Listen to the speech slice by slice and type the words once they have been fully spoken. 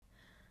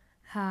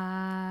Hi.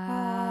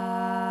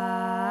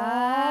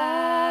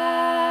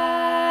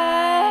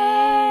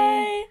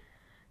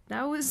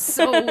 That was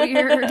so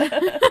weird.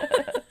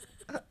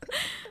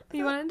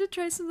 We wanted to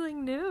try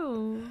something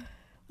new.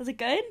 Was it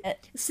good?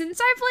 Since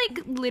I've,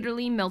 like,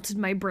 literally melted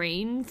my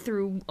brain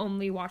through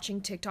only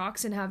watching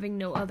TikToks and having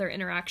no other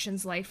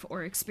interactions, life,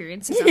 or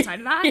experiences outside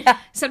of that, Yeah.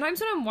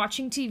 Sometimes when I'm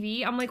watching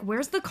TV, I'm like,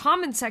 where's the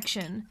comment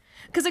section?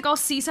 Because, like, I'll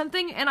see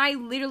something, and I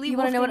literally You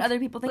want to know what other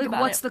people think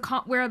about what's it?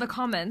 where are the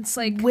comments?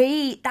 Like,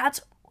 wait, that's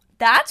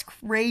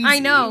crazy. I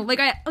know. Like,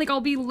 I'll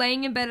be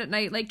laying in bed at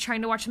night, like,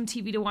 trying to watch some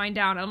TV to wind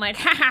down, and I'm like,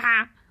 ha ha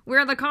ha, where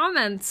are the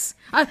comments?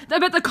 I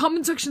bet the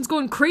comment section's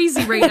going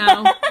crazy right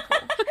now.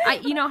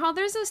 You know how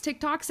there's those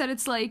TikToks that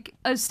it's like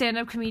a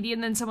stand-up comedian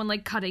and then someone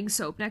like cutting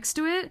soap next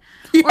to it?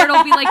 Yeah. Or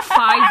it'll be like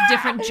 5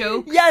 different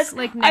jokes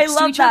like next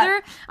to each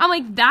other. I'm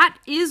like, that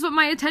is what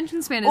my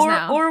attention span is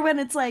now. Or when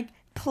it's like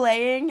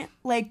playing,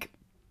 like,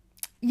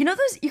 you know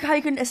those, how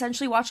you can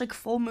essentially watch like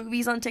full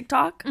movies on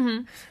TikTok?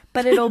 Mm-hmm.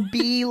 But it'll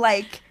be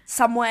like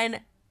someone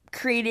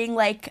creating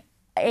like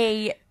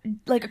a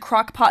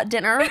crock pot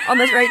dinner on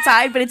the right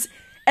side, but it's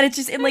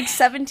just in like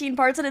 17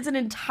 parts and it's an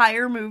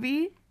entire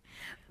movie.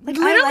 Like,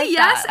 literally, I like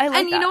yes. That. I like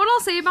and you know what I'll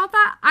say about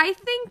that? I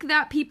think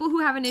that people who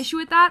have an issue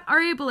with that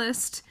are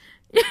ableist.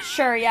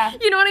 Sure, yeah.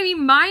 You know what I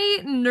mean? My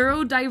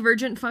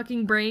neurodivergent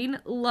fucking brain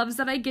loves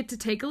that I get to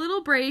take a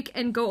little break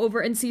and go over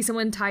and see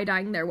someone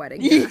tie-dyeing their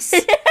wedding dress.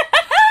 You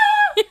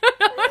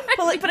know what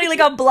I like putting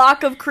like a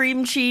block of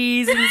cream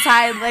cheese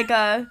inside like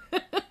a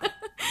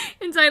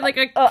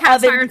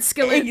cast iron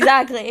skillet.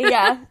 Exactly,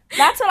 yeah.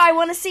 That's what I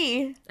want to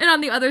see. And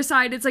on the other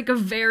side, it's like a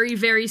very,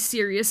 very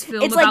serious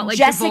film it's about like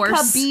Jessica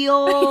Jessica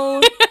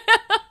Biel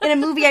in a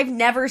movie I've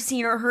never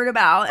seen or heard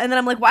about. And then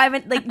I'm like, why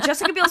haven't, like,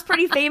 Jessica Biel's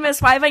pretty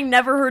famous. Why have I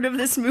never heard of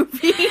this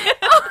movie? No,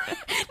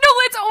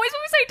 it's always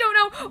movies I don't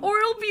know. Or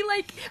it'll be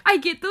like, I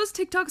get those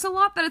TikToks a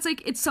lot that it's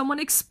like, it's someone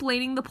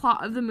explaining the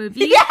plot of the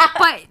movie. Yeah.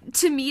 But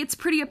to me, it's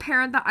pretty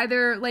apparent that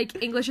either,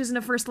 like, English isn't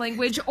a first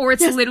language or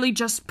it's literally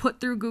just put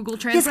through Google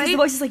Yes, Translate. because the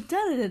voice is like,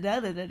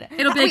 da-da-da-da-da-da.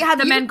 It'll be like,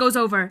 the man goes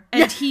over,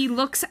 and he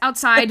looks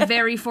outside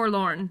very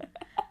forlorn.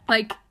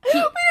 Like, Wait,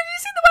 have you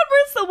seen the one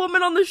where it's the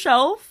woman on the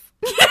shelf?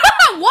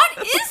 yeah, what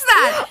is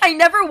that? I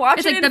never watched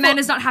It's it. like, the man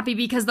is not happy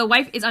because the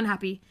wife is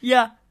unhappy.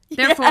 Yeah.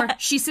 Therefore,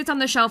 she sits on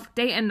the shelf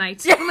day and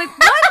night. I'm like,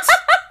 what?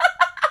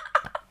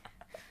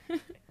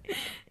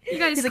 You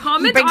guys He's like,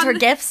 comment he brings on her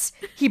gifts.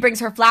 He brings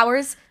her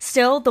flowers.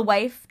 Still, the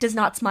wife does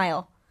not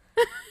smile.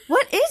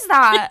 What is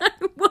that?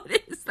 What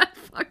is that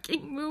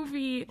fucking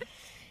movie?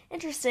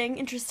 Interesting.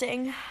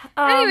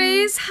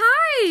 Anyways,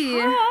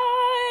 hi!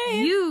 Hi.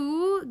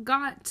 You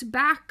got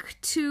back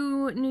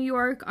to New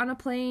York on a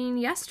plane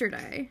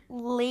yesterday.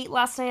 Late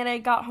last night, I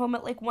got home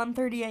at like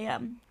 1:30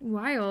 a.m.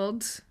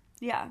 Wild.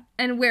 Yeah.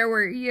 And where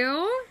were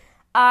you?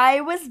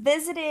 I was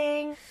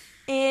visiting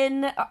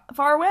in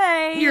far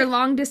away. Your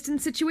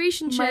long-distance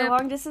situationship. My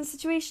long-distance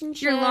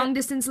situationship. Your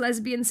long-distance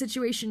lesbian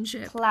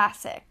situationship.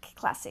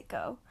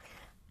 Classico.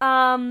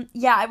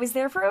 Yeah, I was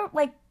there for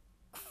like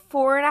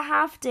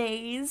 4.5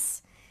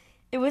 days.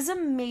 It was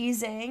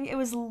amazing. It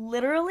was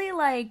literally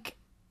like,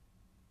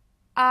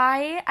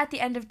 I, at the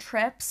end of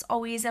trips,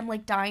 always am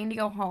like dying to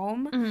go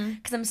home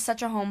because I'm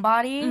such a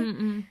homebody.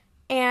 Mm-hmm.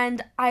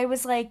 And I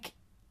was like,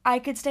 I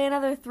could stay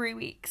another 3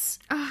 weeks.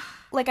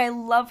 Like, I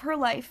love her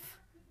life.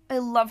 I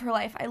love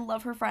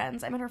her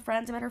friends. I met her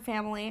friends. I met her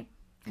family.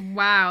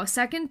 Wow.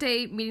 Second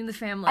date, meeting the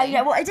family.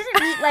 Yeah, well, I didn't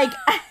meet, like,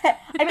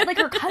 I met, like,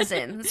 her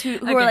cousins who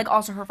Okay. are, like,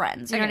 also her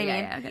friends. You know what I mean?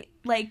 Yeah, okay.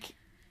 Like,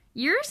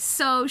 You're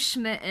so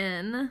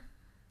schmitten.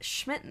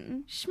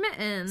 Schmitten.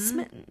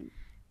 Smitten.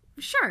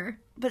 Sure.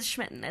 But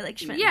Schmitten. I like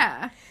Schmitten.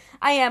 Yeah.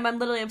 I am. I'm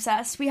literally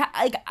obsessed.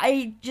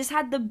 I just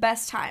had the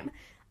best time.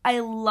 I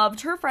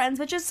loved her friends,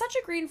 which is such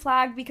a green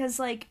flag because,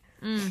 like,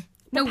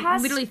 No,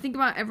 literally think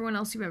about everyone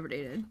else you've ever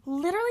dated.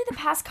 Literally the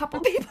past couple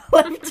people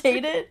I've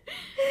dated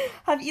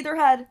have either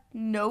had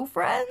no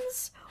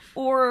friends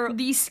or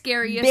The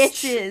scariest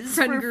bitches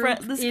friend group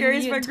the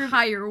scariest in friend the group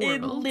entire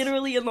in world.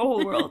 literally in the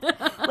whole world.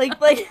 like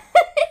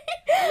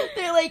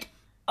they're like,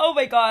 oh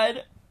my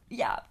god.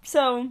 Yeah.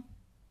 So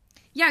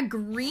Yeah,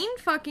 green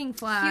fucking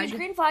flag. huge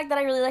green flag that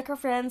I really like her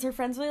friends. Her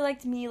friends really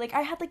liked me. Like,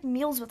 I had like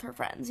meals with her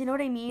friends. You know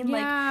what I mean? Yeah.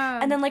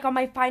 Like, and then like on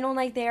my final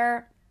night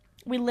there,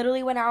 we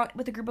literally went out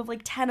with a group of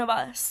like 10 of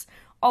us,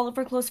 all of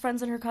her close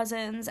friends and her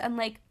cousins, and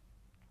like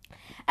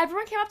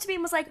everyone came up to me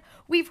and was like,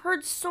 we've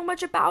heard so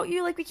much about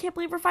you, like, we can't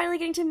believe we're finally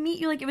getting to meet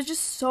you. Like, it was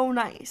just so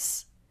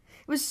nice.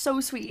 It was so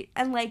sweet.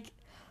 And like,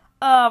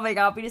 oh my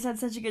god, we just had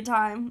such a good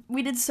time.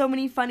 We did so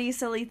many funny,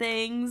 silly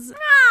things.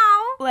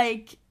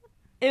 Like,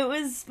 it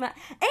was,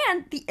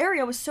 and the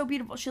area was so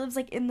beautiful. She lives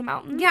like in the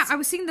mountains. Yeah, I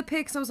was seeing the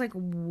pics. I was like,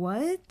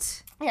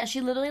 what? Yeah,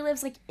 she literally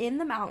lives like in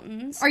the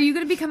mountains. Are you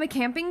gonna become a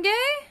camping gay?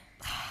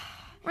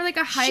 Or like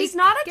a hike She's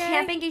not a gay?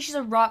 camping gay, she's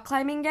a rock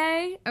climbing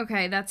gay.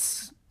 Okay,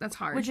 that's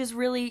hard. Which is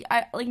really,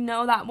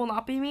 no, that will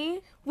not be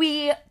me.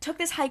 We took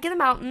this hike in the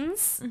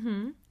mountains,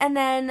 and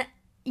then,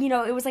 you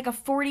know, it was like a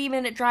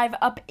 40-minute drive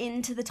up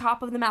into the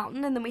top of the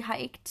mountain, and then we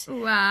hiked.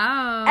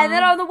 Wow. And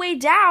then on the way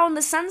down,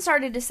 the sun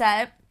started to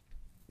set,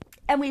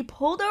 and we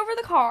pulled over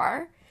the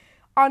car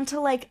onto,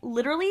 like,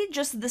 literally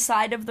just the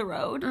side of the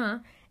road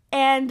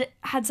and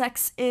had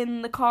sex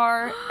in the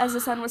car as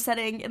the sun was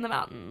setting in the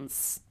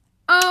mountains.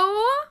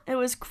 Oh. It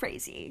was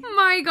crazy.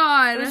 My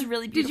God. It was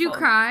really beautiful. Did you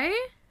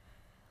cry?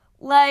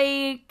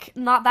 Like,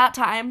 not that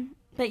time.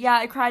 But yeah,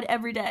 I cried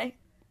every day.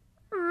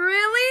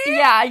 Really?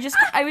 Yeah, I was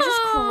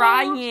just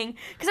crying.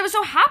 Because I was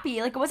so happy.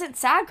 Like, it wasn't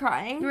sad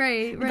crying.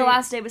 Right. The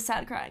last day was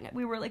sad crying.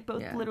 We were, like,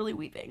 both literally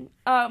weeping.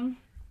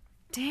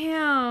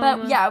 Damn.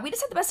 But yeah, we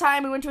just had the best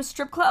time. We went to a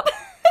strip club.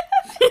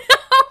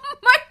 Oh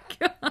my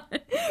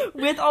God.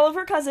 With all of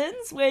her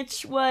cousins,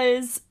 which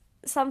was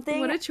something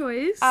What a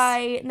choice.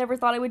 I never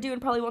thought I would do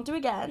and probably won't do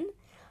again.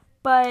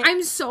 But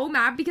I'm so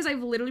mad because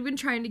I've literally been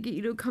trying to get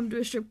you to come to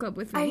a strip club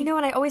with me. I know,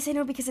 and I always say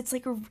no because it's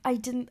like I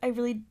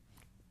really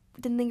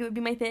didn't think it would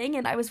be my thing,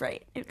 and I was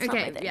right. It's not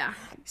my thing. Yeah.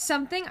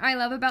 Something I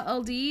love about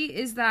LD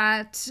is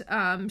that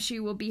she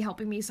will be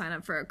helping me sign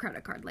up for a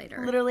credit card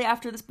later. Literally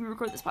after we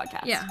record this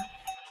podcast. Yeah.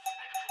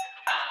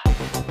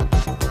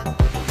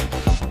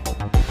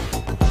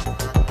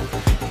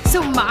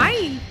 So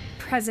my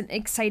present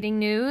exciting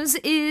news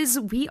is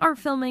we are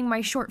filming my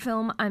short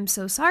film, I'm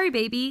So Sorry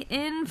Baby,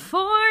 in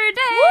 4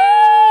 days.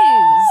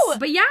 Woo!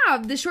 But yeah,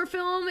 the short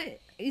film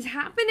is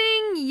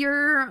happening.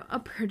 You're a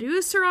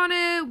producer on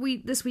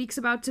it. This week's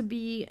about to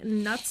be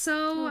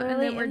nutso, Really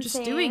and then we're insane.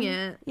 just doing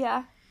it.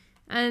 Yeah.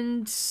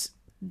 And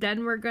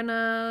then we're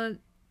gonna,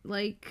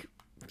 like,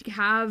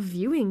 have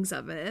viewings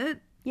of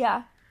it.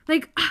 Yeah.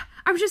 Like,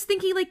 I was just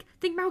thinking, like,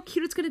 think about how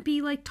cute it's gonna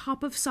be, like,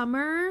 top of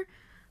summer.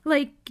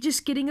 Like,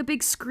 just getting a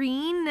big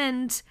screen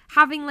and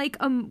having, like,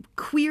 a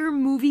queer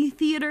movie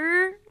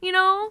theater, you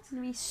know? It's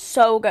gonna be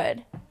so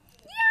good.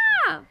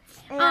 Yeah.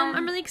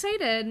 I'm really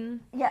excited.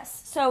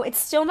 Yes. So it's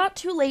still not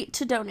too late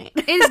to donate.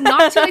 It is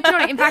not too late to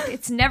donate. In fact,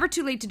 it's never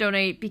too late to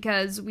donate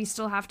because we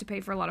still have to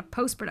pay for a lot of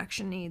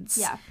post-production needs.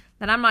 Yeah.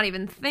 That I'm not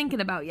even thinking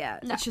about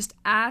yet. No. It's just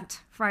at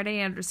Friday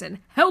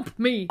Anderson. Help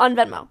me. On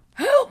Venmo.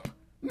 Help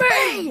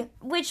me.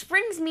 Which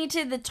brings me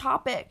to the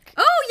topic.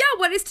 Oh, yeah.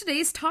 What is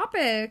today's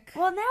topic?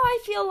 Well, now I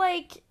feel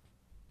like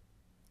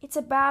it's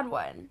a bad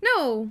one.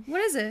 No.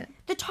 What is it?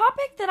 The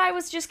topic that I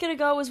was just going to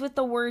go was with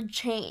the word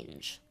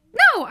change.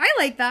 No, I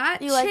like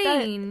that. You like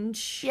that?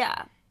 Change.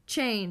 Yeah.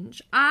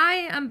 Change.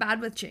 I am bad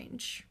with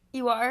change.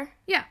 You are?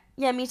 Yeah.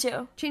 Yeah, me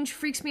too. Change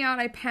freaks me out.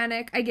 I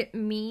panic. I get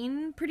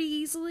mean pretty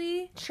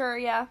easily. Sure,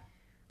 yeah.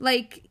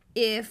 Like,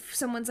 if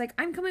someone's like,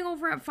 I'm coming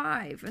over at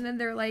 5, and then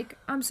they're like,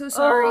 I'm so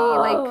sorry,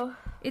 like,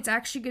 it's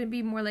actually gonna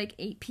be more like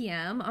 8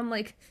 p.m., I'm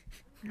like,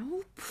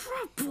 no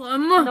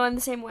problem. No, I'm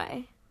the same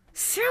way.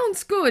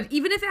 Sounds good.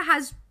 Even if it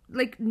has,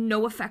 like,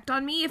 no effect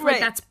on me, if, like,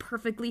 that's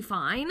perfectly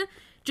fine,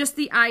 just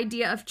the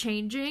idea of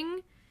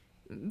changing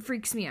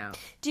freaks me out.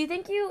 Do you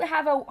think you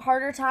have a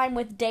harder time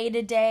with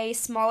day-to-day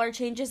smaller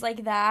changes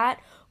like that,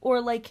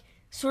 or, like,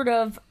 sort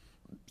of,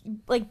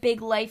 like,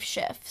 big life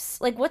shifts?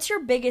 Like, what's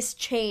your biggest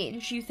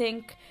change you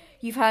think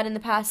you've had in the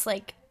past,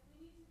 like,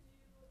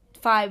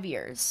 5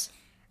 years?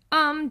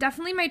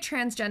 Definitely my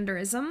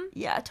transgenderism.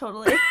 Yeah,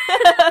 totally.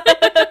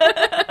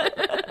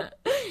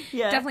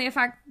 Yeah. Definitely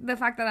the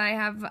fact that I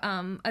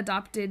have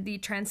adopted the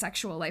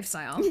transsexual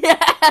lifestyle. Yeah.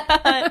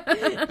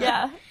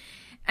 Yeah.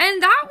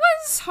 And that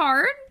was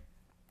hard,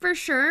 for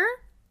sure.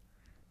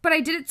 But I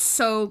did it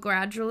so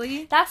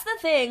gradually. That's the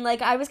thing.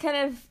 Like, I was kind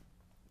of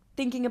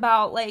thinking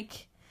about,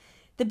 like,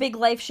 the big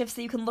life shifts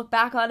that you can look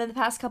back on in the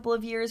past couple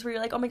of years where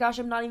you're like, oh my gosh,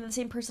 I'm not even the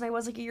same person I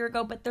was, like, a year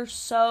ago, but they're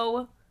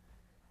such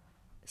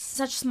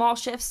small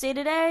shifts day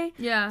to day.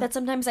 Yeah. That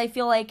sometimes I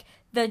feel like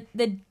the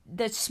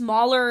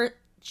smaller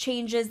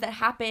changes that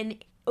happen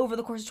over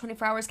the course of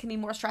 24 hours can be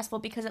more stressful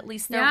because at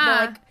least they're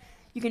like,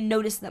 you can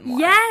notice them more.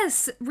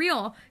 Yes,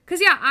 real. Because,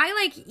 yeah, I,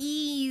 like,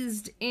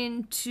 eased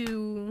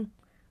into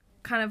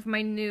kind of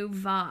my new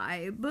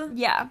vibe.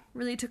 Yeah.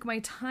 Really took my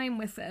time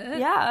with it.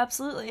 Yeah,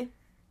 absolutely.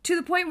 To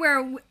the point where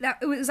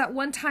it was that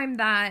one time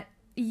that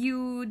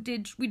we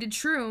did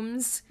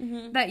shrooms,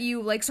 that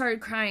you, like,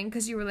 started crying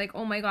because you were like,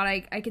 oh my god,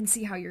 I can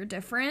see how you're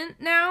different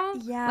now.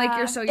 Yeah. Like,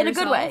 you're so in yourself. A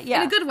good way,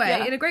 yeah. In a good way,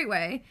 yeah. in a great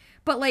way.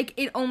 But, like,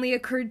 it only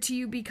occurred to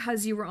you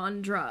because you were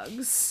on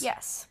drugs.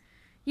 Yes.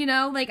 You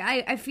know, like,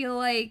 I feel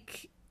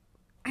like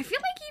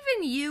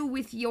even you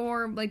with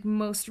your, like,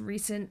 most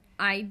recent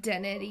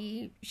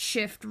identity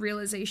shift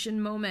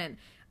realization moment,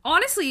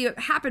 honestly, it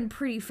happened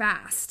pretty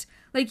fast.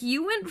 Like,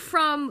 you went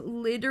from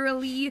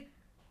literally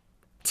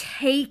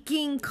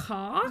taking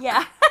cock.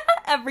 Yeah.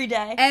 Every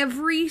day.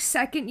 Every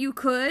second you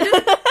could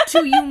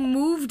to you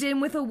moved in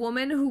with a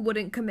woman who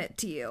wouldn't commit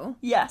to you.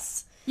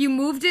 Yes. You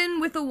moved in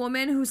with a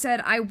woman who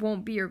said, I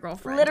won't be your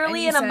girlfriend.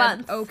 Literally in a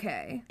month.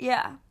 Okay.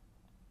 Yeah.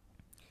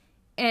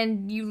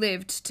 And you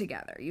lived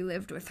together. You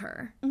lived with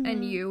her. Mm-hmm.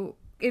 And you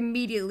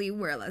immediately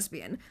were a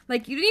lesbian.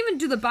 Like, you didn't even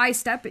do the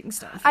bi-stepping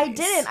stuff. I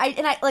didn't.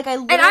 I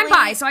literally... And I'm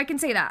bi, so I can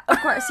say that. Of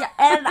course, yeah.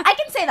 And I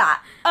can say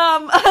that.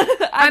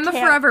 I'm a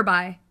forever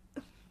bi.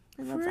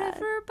 I love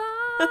forever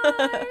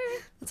bi.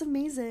 That's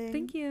amazing.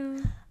 Thank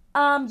you.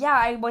 Yeah,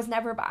 I was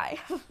never bi.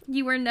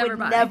 You were never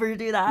bi. Never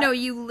do that. No,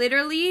 you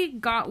literally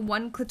got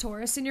one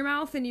clitoris in your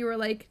mouth and you were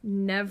like,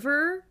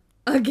 never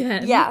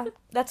Again. Yeah,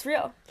 that's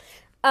real.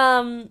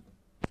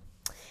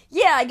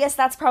 Yeah, I guess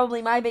that's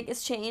probably my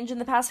biggest change in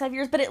the past 5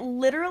 years, but it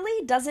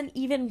literally doesn't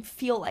even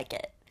feel like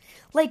it.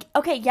 Like,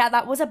 okay, yeah,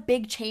 that was a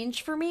big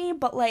change for me,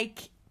 but,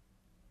 like,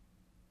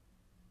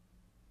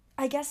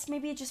 I guess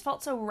maybe it just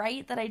felt so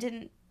right that I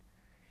didn't...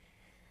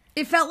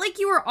 It felt like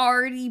you were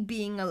already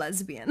being a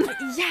lesbian.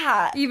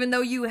 Yeah. Even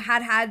though you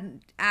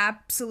had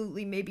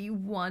absolutely maybe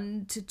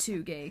 1 to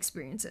 2 gay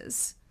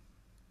experiences.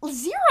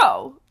 0.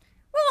 Well,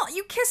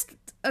 you kissed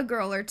a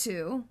girl or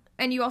two.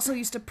 And you also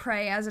used to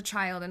pray as a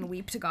child and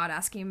weep to God,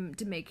 asking him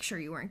to make sure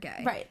you weren't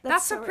gay. Right.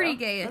 That's so a pretty real.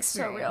 gay That's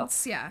experience.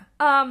 So real.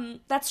 Yeah.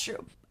 That's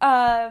true.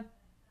 And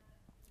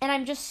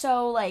I'm just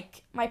so,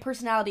 like, my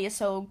personality is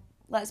so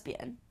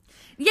lesbian.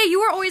 Yeah,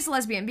 you were always a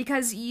lesbian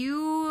because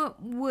you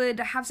would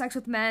have sex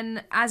with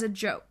men as a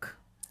joke.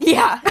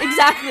 Yeah,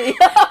 exactly.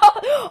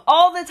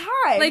 All the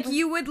time. Like,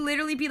 you would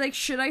literally be like,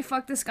 should I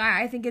fuck this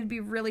guy? I think it'd be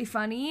really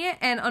funny.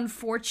 And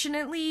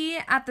unfortunately,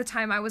 at the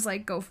time, I was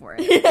like, go for it.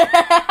 And it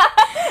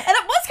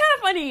was kind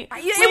of funny.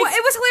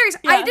 It was hilarious.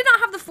 Yeah. I did not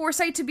have the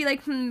foresight to be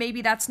like,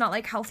 maybe that's not,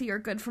 like, healthy or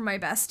good for my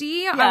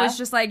bestie. Yeah. I was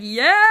just like,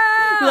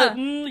 yeah! Like,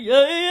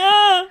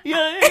 yeah.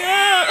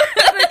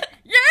 Like,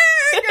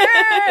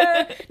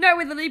 yeah! No, I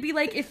would literally be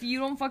like, if you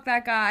don't fuck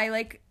that guy,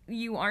 like,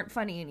 you aren't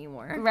funny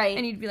anymore. Right.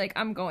 And you'd be like,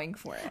 I'm going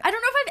for it. I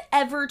don't know if I've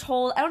ever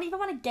told, I don't even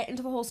want to get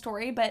into the whole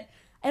story, but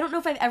I don't know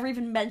if I've ever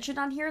even mentioned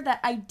on here that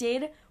I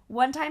did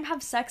one time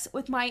have sex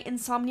with my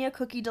insomnia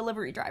cookie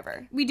delivery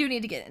driver. We do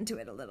need to get into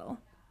it a little.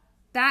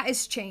 That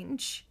is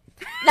change.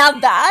 Now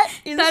that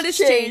is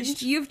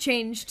changed. You've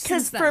changed since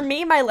Because then. for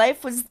me, my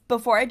life was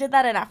before I did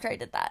that and after I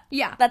did that.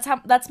 Yeah.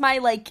 That's my,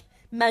 like,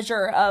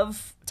 measure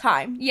of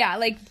time. Yeah,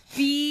 like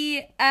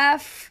BFICD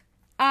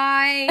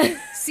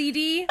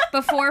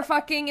before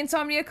fucking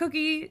insomnia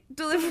cookie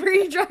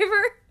delivery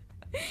driver.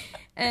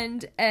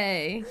 And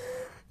A.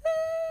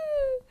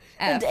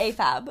 And F.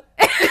 AFAB.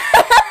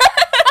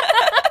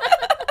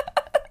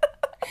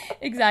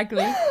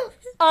 Exactly.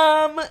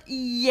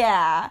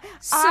 Yeah.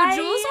 So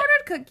Jules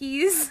ordered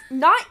cookies.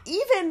 Not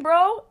even,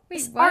 bro.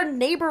 Wait, what? Our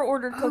neighbor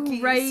ordered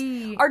cookies. Oh,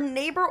 right. Our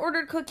neighbor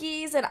ordered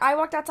cookies, and I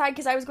walked outside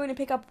because I was going to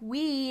pick up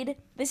weed.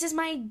 This is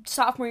my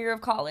sophomore year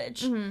of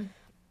college. Mm-hmm.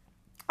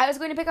 I was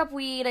going to pick up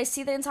weed. I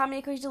see the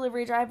insomnia cookie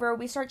delivery driver.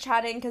 We start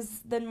chatting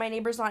because then my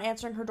neighbor's not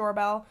answering her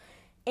doorbell.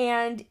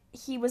 And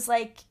he was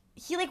like,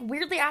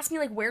 weirdly asked me,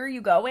 like, where are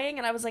you going?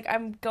 And I was like,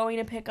 I'm going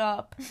to pick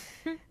up.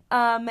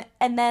 And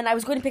then I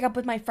was going to pick up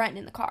with my friend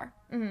in the car.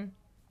 Mm-hmm.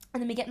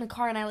 And then we get in the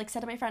car, and I, like,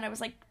 said to my friend, I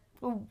was like,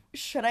 oh,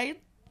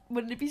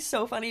 wouldn't it be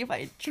so funny if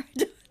I tried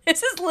to...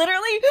 This is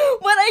literally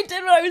what I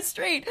did when I was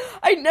straight.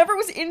 I never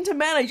was into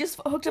men. I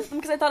just hooked up with them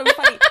because I thought it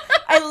was funny.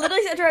 I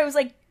literally said to her, I was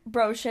like,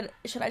 bro, should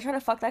I try to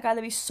fuck that guy?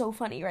 That'd be so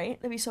funny, right?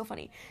 That'd be so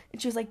funny.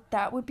 And she was like,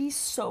 that would be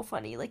so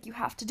funny. Like, you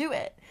have to do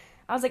it.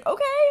 I was like,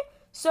 okay.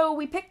 So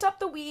we picked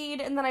up the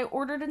weed, and then I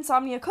ordered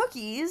insomnia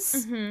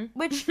cookies,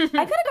 which I could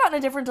have gotten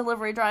a different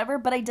delivery driver,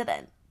 but I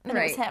didn't. And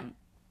it was him.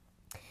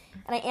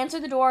 And I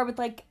answered the door with,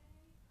 like,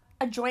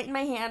 a joint in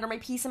my hand or my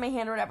piece in my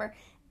hand or whatever.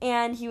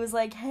 And he was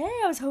like, hey,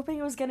 I was hoping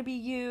it was going to be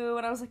you.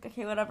 And I was like,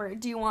 okay, whatever.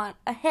 Do you want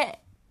a hit?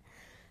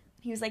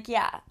 He was like,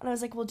 yeah. And I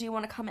was like, well, do you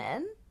want to come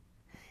in?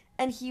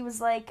 And he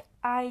was like,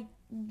 I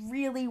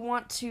really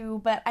want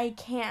to, but I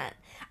can't.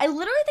 I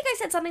literally think I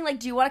said something like,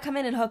 do you want to come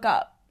in and hook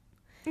up?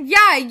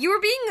 Yeah, you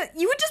would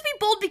just be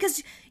bold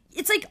because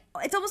it's like,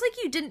 it's almost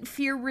like you didn't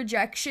fear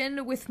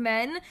rejection with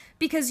men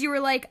because you were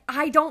like,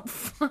 I don't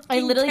fucking I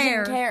literally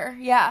care. didn't care.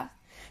 Yeah.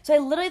 So I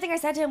literally think I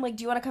said to him, like,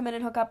 do you want to come in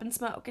and hook up and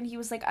smoke? And he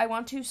was like, I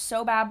want to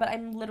so bad, but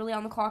I'm literally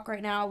on the clock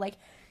right now. Like,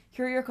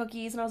 here are your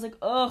cookies. And I was like,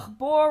 ugh,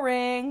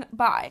 boring.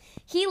 Bye.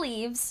 He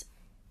leaves.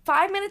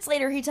 5 minutes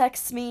later, he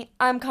texts me,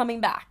 I'm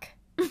coming back.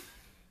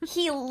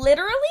 He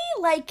literally,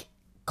 like,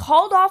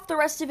 called off the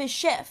rest of his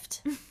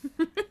shift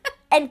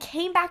and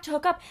came back to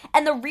hook up.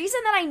 And the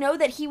reason that I know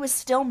that he was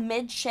still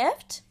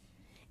mid-shift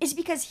is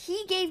because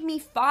he gave me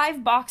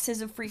 5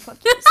 boxes of free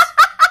cookies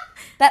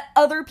that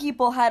other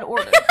people had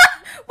ordered.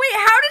 Wait,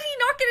 how did he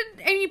not get in?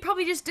 And he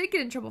probably just did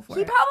get in trouble for it.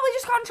 He probably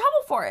just got in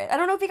trouble for it. I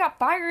don't know if he got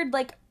fired.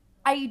 Like,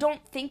 I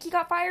don't think he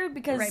got fired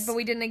because... Right, but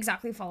we didn't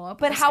exactly follow up.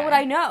 But how would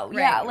I know? Right,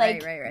 yeah,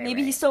 like, right,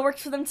 maybe he still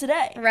works for them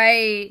today.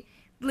 Right.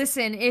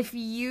 Listen, if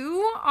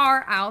you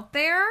are out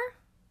there,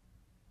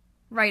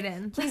 write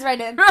in. Please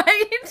write in.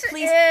 Right?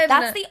 Please. In.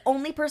 That's the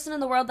only person in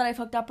the world that I've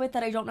hooked up with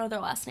that I don't know their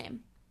last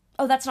name.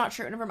 Oh, that's not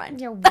true. Never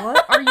mind. Yeah,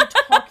 what are you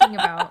talking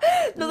about?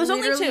 No, there's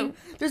only 2.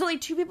 There's only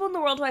 2 people in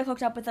the world who I've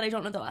hooked up with that I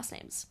don't know their last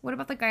names. What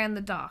about the guy on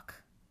the dock?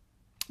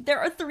 There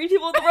are 3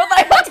 people in the world that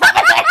I've hooked up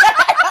with that I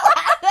don't know their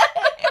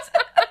last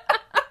names.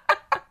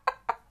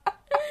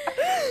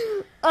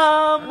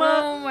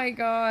 Oh my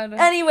god.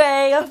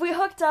 Anyway, we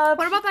hooked up.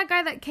 What about that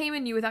guy that came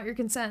in you without your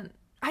consent?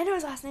 I know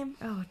his last name.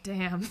 Oh,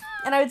 damn.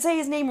 And I would say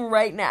his name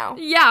right now.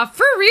 Yeah,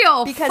 for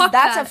real. Because fuck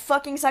that's that. a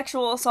fucking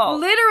sexual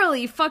assault.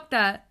 Literally, fuck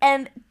that.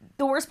 And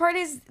the worst part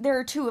is there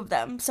are 2 of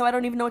them, so I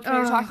don't even know which one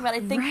you're talking about. I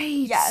think, right.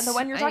 Yeah, the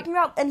one you're talking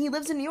about, and he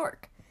lives in New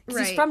York.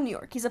 Because he's Right. from New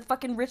York. He's a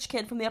fucking rich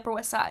kid from the Upper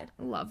West Side.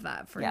 Love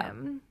that for Yeah.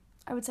 him.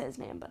 I would say his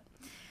name, but...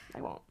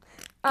 I won't.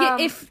 Yeah,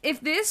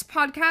 if this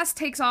podcast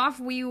takes off,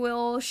 we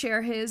will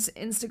share his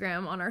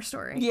Instagram on our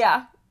story.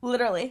 Yeah,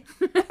 literally.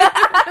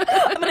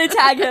 I'm gonna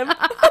tag him.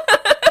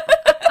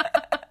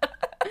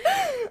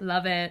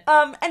 Love it.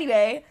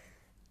 Anyway,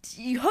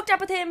 you hooked up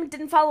with him,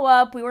 didn't follow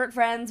up, we weren't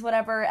friends,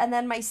 whatever. And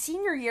then my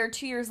senior year,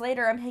 2 years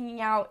later, I'm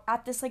hanging out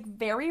at this, like,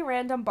 very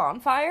random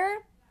bonfire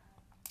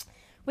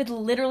with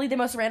literally the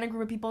most random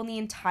group of people in the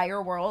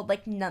entire world.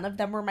 Like, none of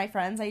them were my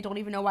friends. I don't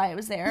even know why I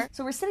was there.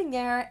 So we're sitting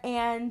there,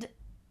 and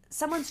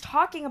someone's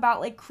talking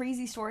about, like,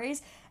 crazy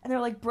stories, and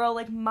they're like, bro,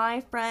 like, my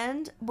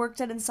friend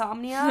worked at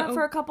Insomnia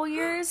for a couple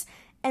years,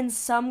 and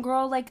some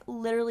girl, like,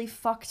 literally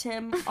fucked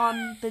him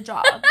on the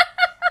job.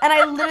 And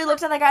I literally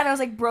looked at that guy, and I was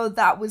like, bro,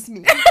 that was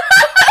me.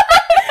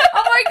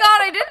 Oh my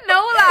god, I didn't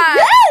know that.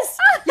 Yes!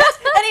 Yes!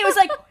 And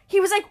he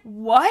was like,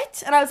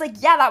 what? And I was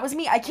like, yeah, that was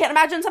me. I can't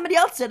imagine somebody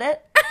else did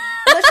it.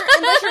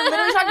 Unless you're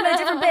literally talking about a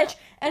different bitch.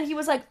 And he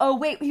was like, oh,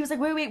 wait. He was like,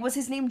 wait, was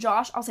his name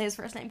Josh? I'll say his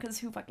first name, because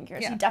who fucking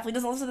cares? Yeah. He definitely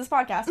doesn't listen to this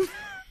podcast.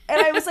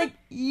 And I was like,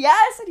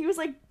 yes! And he was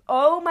like,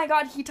 oh my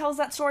god, he tells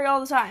that story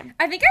all the time.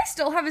 I think I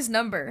still have his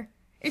number.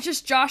 It's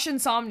just Josh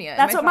Insomnia.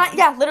 That's what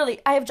yeah, literally.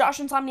 I have Josh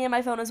Insomnia in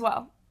my phone as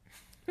well.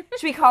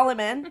 Should we call him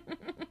in?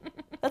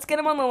 Let's get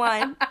him on the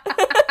line.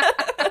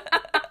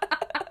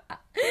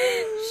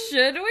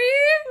 Should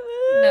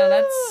we? No,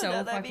 that's so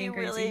that'd fucking be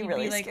really, crazy. He'd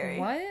really be like, scary.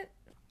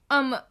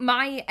 what?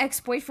 My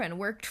ex-boyfriend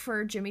worked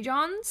for Jimmy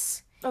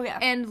John's. Oh, yeah.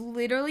 And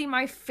literally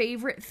my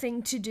favorite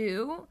thing to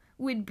do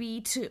would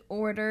be to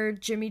order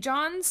Jimmy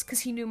John's,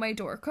 because he knew my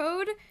door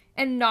code,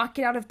 and not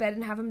get out of bed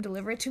and have him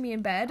deliver it to me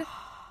in bed.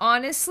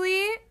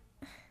 Honestly...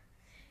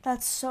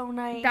 That's so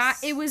nice.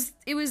 It was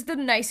the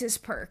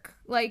nicest perk,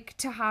 like,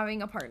 to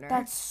having a partner.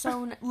 That's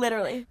so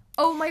literally.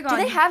 Oh my god. Do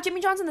they have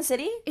Jimmy John's in the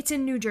city? It's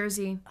in New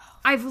Jersey.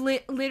 I've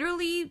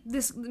literally,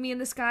 me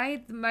and this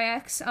guy, my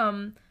ex,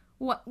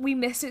 we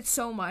missed it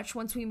so much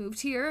once we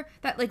moved here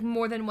that, like,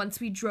 more than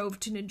once we drove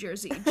to New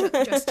Jersey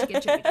just to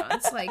get Jimmy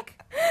John's.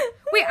 Like,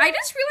 wait, I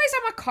just realized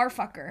I'm a car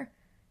fucker.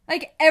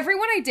 Like,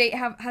 everyone I date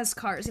has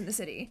cars in the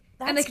city.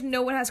 And, like,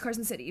 no one has cars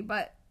in the city,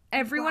 but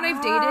everyone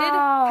I've dated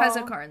has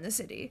a car in the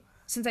city.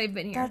 Since I've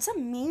been here. That's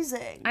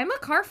amazing. I'm a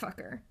car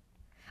fucker.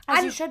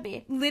 As you should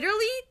be.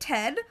 Literally,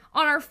 Ted,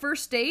 on our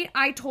first date,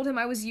 I told him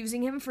I was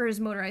using him for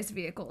his motorized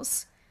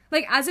vehicles.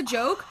 Like, as a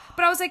joke.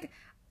 But I was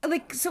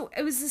like, so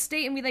it was this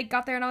date, and we, like,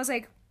 got there, and I was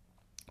like,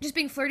 just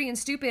being flirty and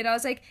stupid, I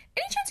was like,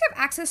 any chance you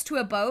have access to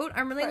a boat?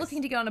 I'm really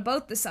looking to get on a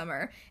boat this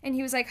summer. And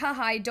he was like,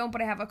 haha, I don't,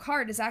 but I have a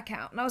car. Does that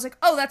count? And I was like,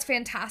 oh, that's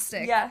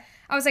fantastic. Yeah.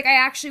 I was like, I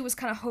actually was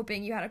kind of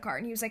hoping you had a car.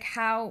 And he was like,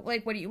 how?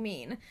 Like, what do you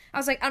mean? I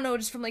was like, I don't know,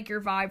 just from, like,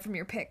 your vibe from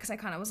your pic. Because I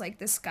kind of was like,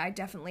 this guy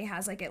definitely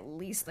has, like, at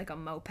least, like, a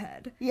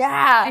moped.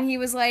 Yeah. And he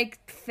was like,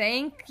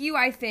 thank you,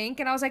 I think.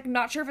 And I was like,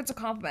 not sure if it's a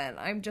compliment.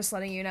 I'm just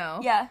letting you know.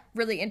 Yeah.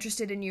 Really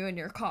interested in you and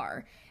your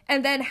car.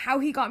 And then how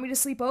he got me to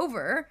sleep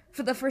over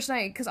for the first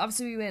night. Because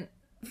obviously we went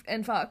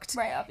and fucked.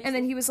 Right, obviously. And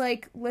then he was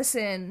like,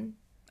 listen,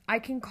 I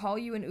can call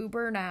you an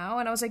Uber now.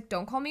 And I was like,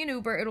 don't call me an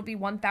Uber. It'll be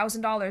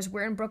 $1,000.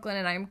 We're in Brooklyn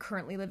and I am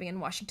currently living in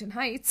Washington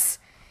Heights.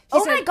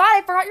 My god,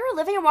 I forgot you were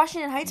living in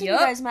Washington Heights when you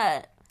guys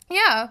met.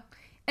 Yeah.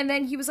 And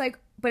then he was like,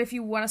 but if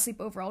you want to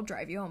sleep over, I'll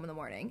drive you home in the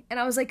morning. And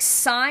I was like,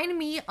 sign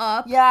me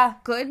up. Yeah.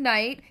 Good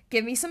night.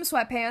 Give me some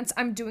sweatpants.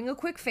 I'm doing a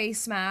quick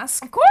face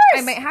mask. Of course.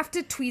 I might have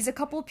to tweeze a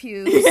couple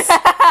pubes.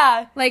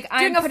 Yeah. Like,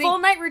 I'm doing a full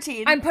night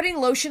routine. I'm putting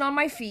lotion on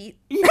my feet.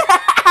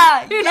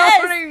 Yeah. You know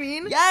what I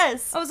mean?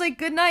 Yes. I was like,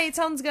 good night.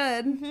 Sounds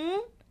good. Mm-hmm.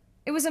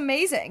 It was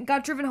amazing.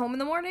 Got driven home in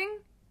the morning.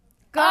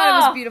 God,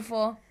 it was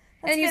beautiful.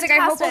 And he was like,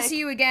 I hope I'll see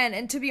you again.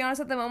 And to be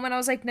honest, at the moment, I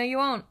was like, no, you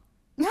won't.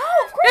 No,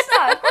 of course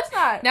not. Of course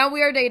not. Now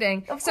we are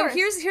dating. Of so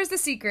course. here's the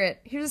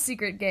secret. Here's the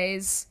secret,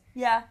 gays.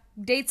 Yeah.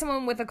 Date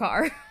someone with a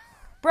car.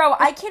 Bro,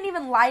 I can't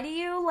even lie to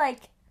you.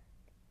 Like,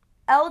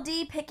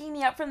 LD picking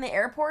me up from the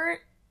airport.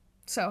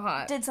 So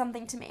hot. Did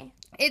something to me.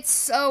 It's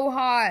so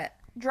hot.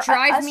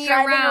 Drive me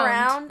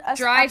around.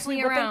 Drive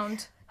me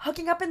around.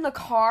 Hooking up in the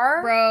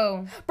car.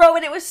 Bro,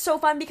 and it was so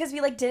fun because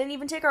we, like, didn't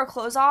even take our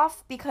clothes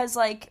off because,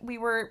 like, we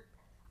were...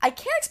 I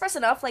can't express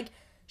enough, like,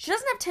 she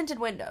doesn't have tinted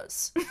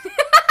windows.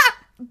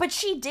 But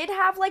she did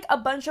have, like, a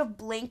bunch of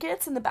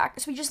blankets in the back.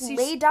 So we just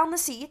laid down the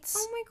seats.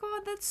 Oh my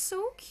god, that's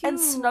so cute. And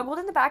snuggled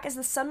in the back as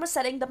the sun was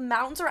setting. The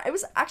mountains are... It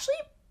was actually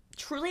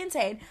truly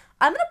insane.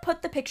 I'm gonna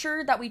put the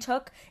picture that we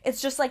took.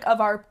 It's just, like,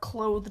 of our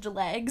clothed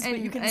legs. But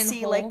you can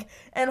see, whole. like...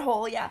 And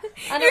whole, yeah.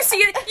 And you see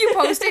it, you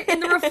post it, and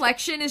the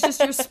reflection is just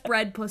your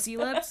spread pussy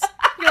lips.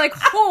 You're like,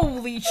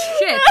 holy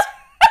shit.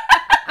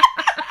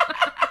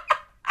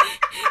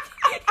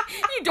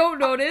 You don't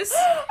notice.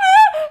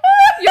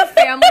 Your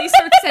family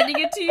starts sending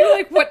it to you,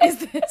 like, what is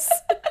this?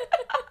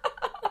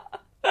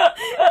 Oh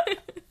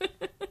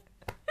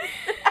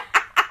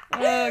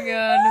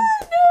god.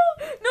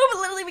 No, but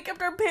literally we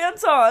kept our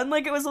pants on.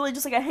 Like, it was only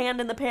just like a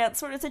hand in the pants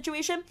sort of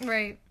situation.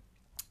 Right.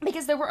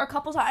 Because there were a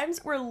couple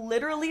times where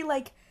literally,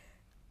 like,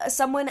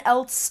 someone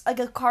else, like,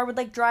 a car would,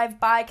 like, drive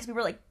by because we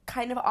were, like,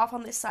 kind of off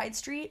on this side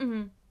street.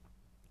 Mm-hmm.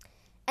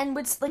 And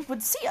would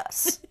see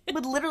us.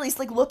 Would literally,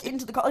 like, look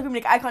into the car. Like, we would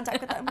make eye contact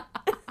with them.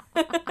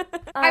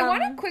 I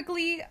want to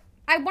quickly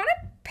I want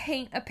to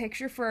paint a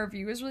picture for our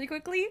viewers really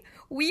quickly.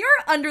 We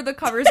are under the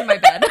covers in my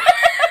bed.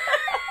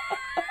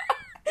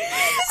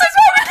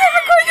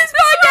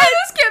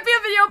 This can't be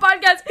a video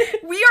podcast.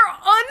 We are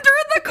under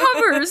the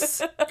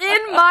covers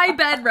in my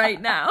bed right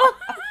now.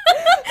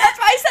 That's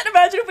why I said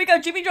imagine if we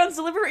got Jimmy John's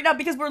delivery right now,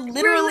 because we're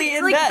literally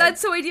in like, bed.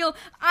 That's so ideal.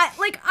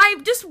 I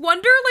just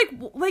wonder,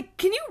 like,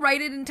 can you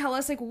write it and tell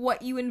us, like,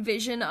 what you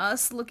envision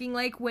us looking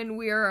like when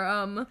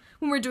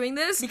we're doing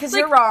this? Because like,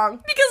 you're wrong.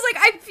 Because, like,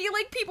 I feel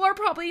like people are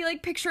probably,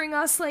 like, picturing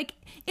us, like,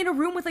 in a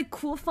room with, like,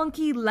 cool,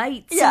 funky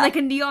lights and, like,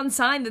 a neon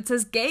sign that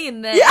says gay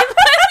in there. Yeah.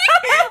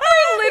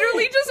 We're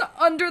literally just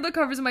under the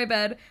covers of my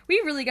bed.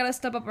 We really gotta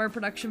step up our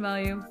production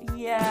value.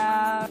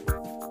 Yeah.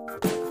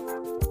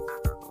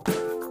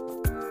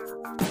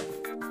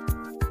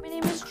 My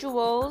name is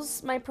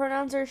Jules. My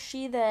pronouns are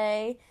she,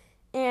 they.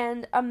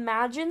 And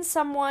imagine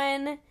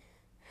someone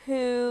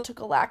who took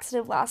a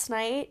laxative last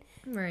night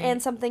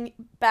and something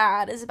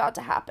bad is about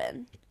to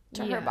happen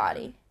to her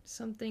body.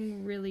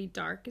 Something really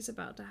dark is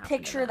about to happen.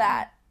 Picture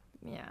that.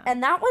 Yeah.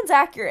 And that one's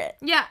accurate.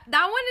 Yeah,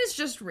 that one is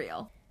just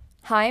real.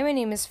 Hi, my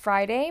name is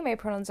Friday. My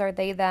pronouns are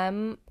they,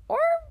 them, or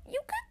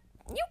you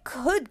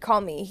could call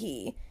me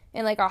he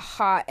in like a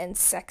hot and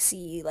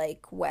sexy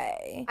like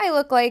way. I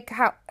look like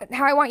how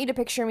I want you to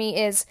picture me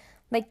is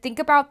like, think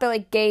about the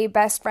like gay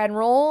best friend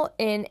role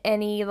in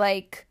any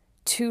like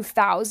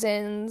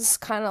 2000s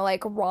kind of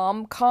like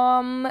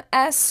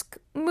rom-com-esque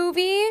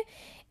movie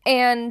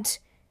and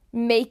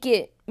make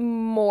it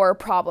more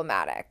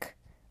problematic.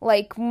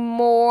 Like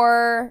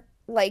more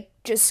like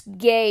just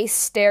gay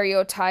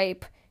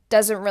stereotype,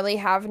 doesn't really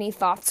have any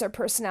thoughts or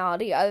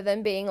personality other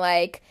than being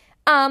like,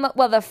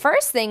 well, the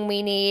first thing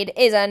we need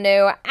is a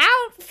new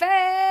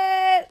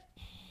outfit.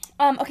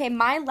 Okay,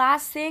 my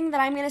last thing that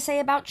I'm going to say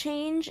about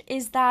change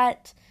is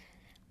that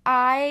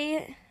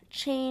I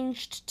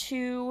changed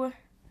to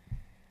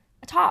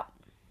a top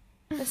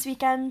this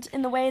weekend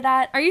in the way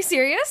that... Are you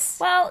serious?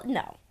 Well,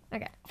 no.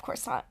 Okay. Of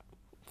course not.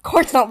 Of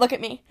course not, look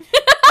at me.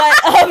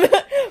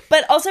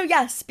 But also,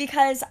 yes,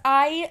 because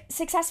I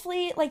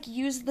successfully, like,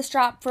 used the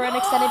strap for an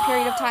extended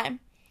period of time.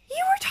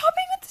 You were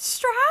topping with the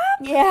strap?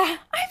 Yeah.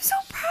 I'm so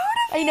proud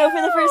of you. I know,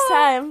 for the first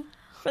time.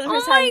 For the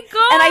first time. Oh my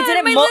god, and I did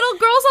it my little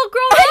girl's all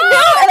grown up. I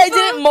know, and I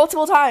did it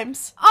multiple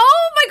times.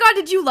 Oh my god,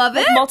 did you love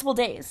it? Like, multiple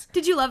days.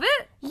 Did you love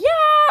it?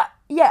 Yeah.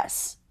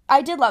 Yes.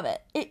 I did love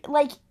it. It,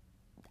 like,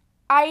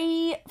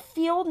 I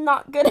feel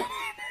not good.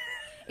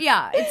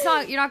 Yeah,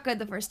 you're not good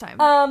the first time.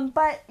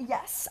 But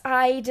yes,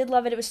 I did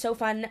love it. It was so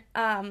fun.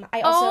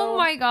 I also oh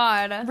my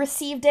god,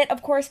 received it,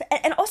 of course,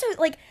 and also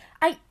like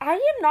I am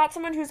not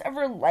someone who's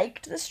ever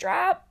liked the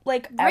strap.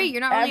 Like, right,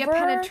 you're not really ever. a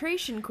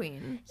penetration queen.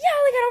 Yeah,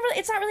 like I don't really.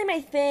 It's not really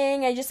my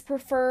thing. I just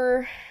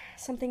prefer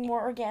something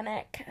more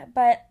organic.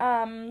 But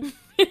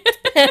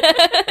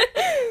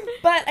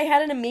but I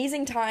had an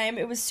amazing time.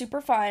 It was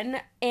super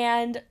fun,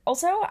 and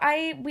also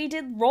we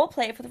did role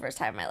play for the first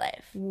time in my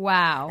life.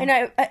 Wow. And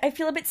I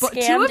feel a bit scammed into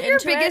it. Two of your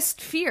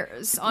biggest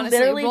fears, honestly,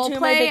 Literally role two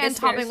of my play biggest and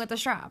topping fears. with the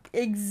strap.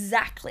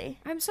 Exactly.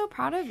 I'm so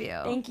proud of you.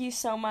 Thank you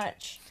so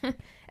much.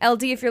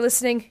 LD, if you're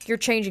listening, you're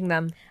changing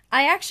them.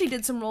 I actually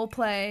did some role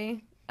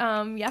play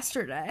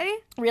yesterday.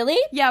 Really?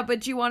 Yeah,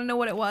 but do you want to know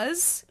what it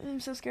was? I'm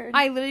so scared.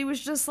 I literally was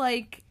just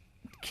like,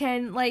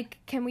 can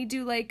we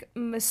do like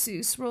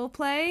masseuse role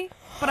play?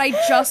 But I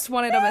just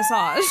wanted a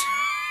massage.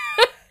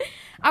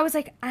 I was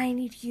like, I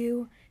need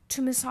you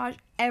to massage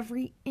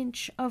every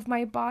inch of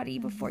my body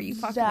before you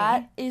fuck me.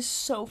 That is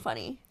so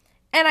funny.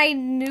 And I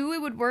knew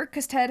it would work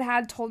because Ted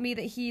had told me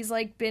that he's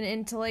like been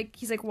into like,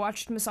 he's like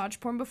watched massage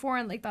porn before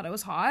and like thought it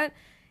was hot.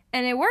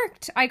 And it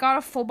worked. I got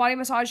a full body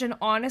massage and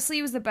honestly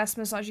it was the best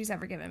massage he's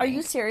ever given me. Are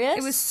you serious?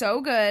 It was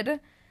so good.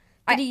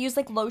 Did he use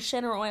like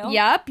lotion or oil?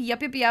 Yep,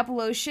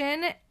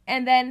 lotion.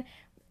 And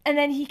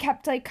then he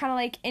kept like kind of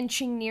like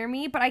inching near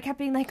me, but I kept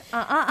being like,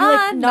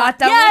 like, not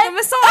done with the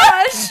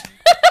massage.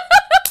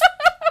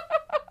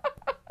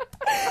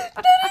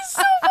 That is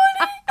so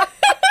funny.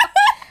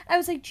 I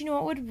was like, do you know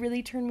what would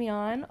really turn me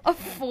on? A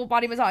full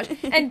body massage.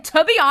 And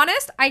to be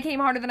honest, I came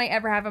harder than I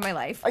ever have in my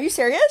life. Are you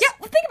serious? Yeah,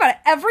 well, think about it.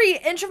 Every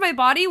inch of my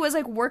body was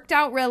like worked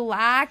out,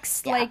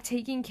 relaxed, like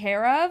taken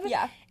care of.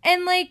 Yeah.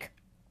 And like,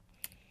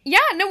 yeah,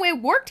 no,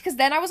 it worked because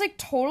then I was like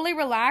totally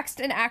relaxed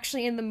and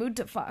actually in the mood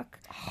to fuck.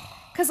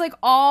 Because like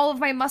all of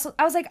my muscles,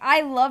 I was like,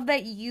 I love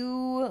that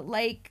you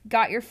like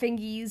got your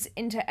fingies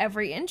into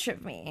every inch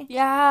of me.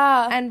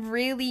 Yeah. And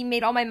really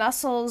made all my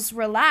muscles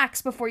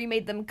relax before you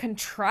made them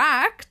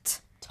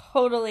contract.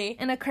 Totally.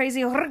 In a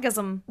crazy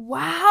orgasm.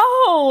 Wow.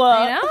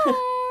 I know.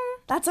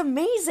 That's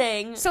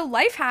amazing. So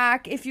life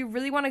hack, if you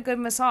really want a good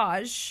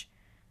massage,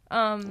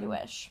 I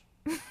wish.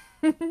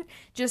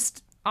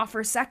 just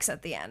offer sex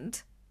at the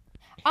end.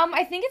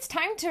 I think it's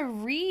time to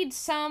read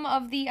some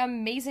of the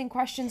amazing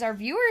questions our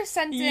viewers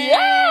sent in.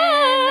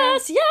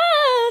 Yes.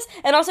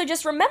 And also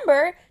just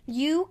remember,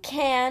 you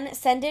can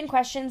send in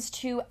questions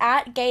to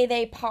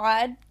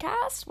 @GayTheyPodcast.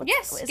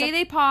 Yes,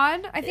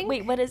 GayTheyPod. I think.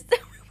 Wait, what is that?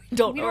 We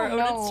don't We know. don't our own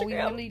know. We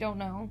Instagram. really don't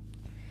know.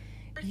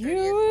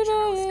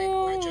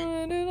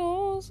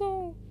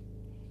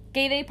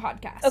 Gay Day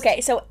Podcast.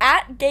 Okay, so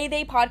at Gay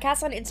Day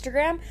Podcast on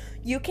Instagram,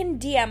 you can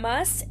DM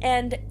us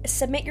and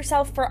submit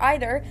yourself for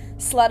either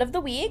Slut of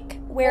the Week,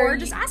 Or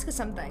just ask us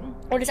something.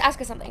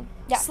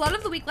 Yeah. Slut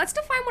of the Week. Let's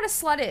define what a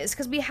slut is,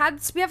 because we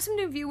have some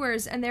new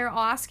viewers, and they're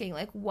all asking,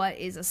 like, what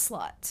is a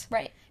slut?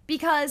 Right.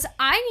 Because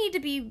I need to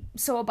be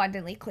so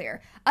abundantly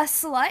clear. A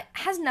slut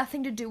has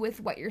nothing to do with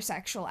what your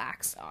sexual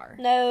acts are.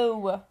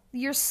 No.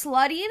 Your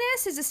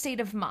sluttiness is a state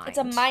of mind. It's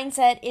a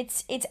mindset.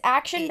 It's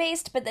action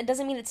based, but that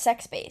doesn't mean it's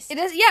sex based. It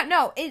is, yeah,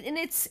 no, it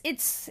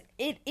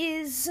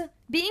is,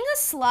 being a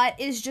slut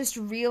is just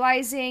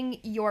realizing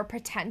your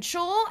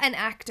potential and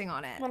acting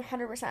on it.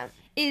 100%.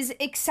 Is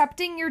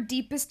accepting your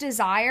deepest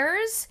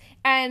desires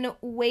and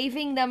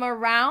waving them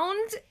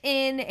around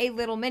in a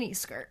little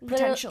miniskirt,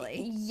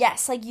 potentially.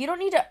 Yes, like, you don't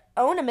need to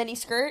own a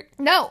miniskirt.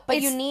 No,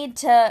 but you need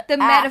to the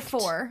act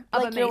metaphor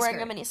of like a you're miniskirt.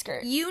 wearing a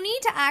miniskirt. You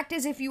need to act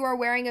as if you are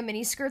wearing a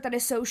miniskirt that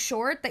is so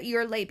short that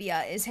your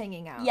labia is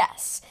hanging out.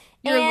 Yes.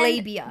 Your and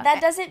labia.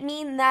 That doesn't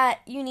mean that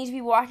you need to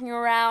be walking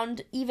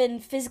around even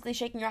physically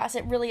shaking your ass.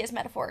 It really is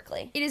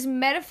metaphorically. It is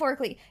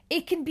metaphorically.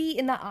 It can be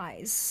in the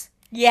eyes.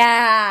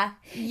 Yeah.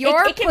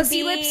 Your it can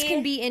pussy be lips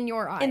can be in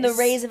your eyes. in the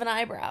raise of an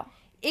eyebrow.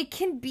 It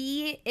can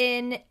be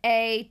in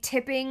a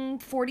tipping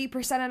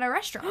 40% at a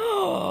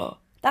restaurant.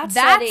 That's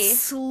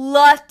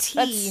slutty.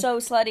 That's so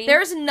slutty.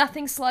 There's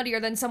nothing sluttier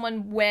than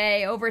someone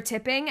way over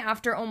tipping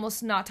after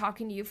almost not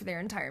talking to you for their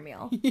entire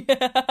meal.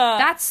 Yeah.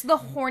 That's the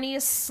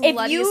horniest,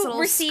 sluttiest if you little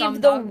receive scum the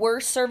dog.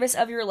 worst service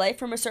of your life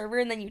from a server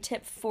and then you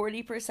tip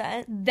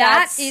 40%,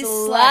 That's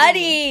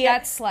slutty.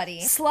 That's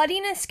slutty.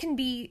 Sluttiness can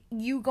be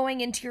you going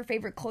into your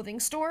favorite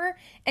clothing store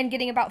and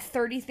getting about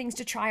 30 things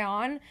to try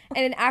on,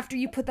 and then after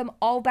you put them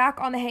all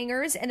back on the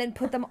hangers and then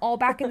put them all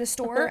back in the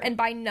store and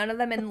buy none of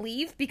them and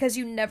leave because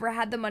you never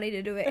had the money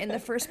to do it in the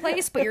first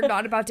place, but you're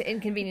not about to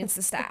inconvenience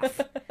the staff.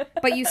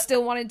 But you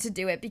still wanted to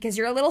do it because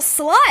you're a little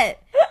slut.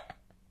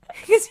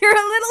 Because you're a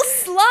little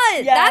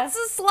slut. Yeah. That's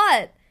a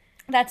slut.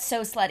 That's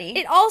so slutty.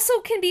 It also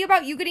can be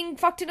about you getting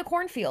fucked in a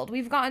cornfield.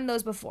 We've gotten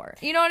those before.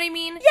 You know what I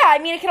mean? Yeah, I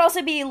mean, it can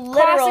also be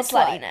literal Classic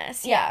slut.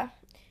 sluttiness. Yeah.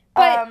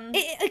 But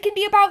it can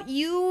be about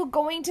you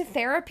going to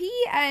therapy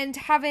and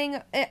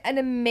having an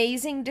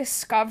amazing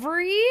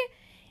discovery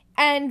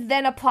and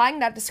then applying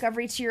that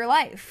discovery to your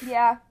life.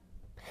 Yeah.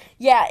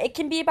 Yeah, it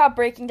can be about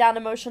breaking down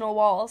emotional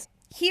walls.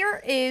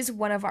 Here is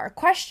one of our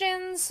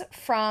questions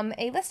from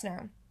a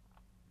listener.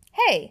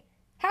 Hey,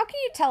 how can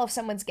you tell if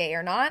someone's gay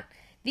or not?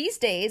 These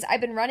days,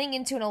 I've been running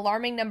into an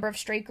alarming number of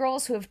straight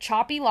girls who have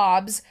choppy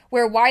lobs,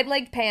 wear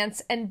wide-legged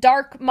pants, and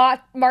Doc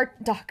Martin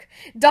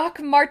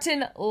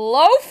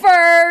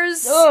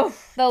loafers!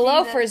 Oof, the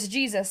loafers,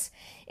 Jesus.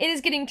 It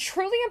is getting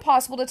truly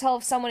impossible to tell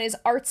if someone is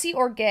artsy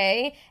or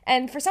gay,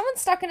 and for someone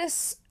stuck in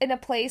a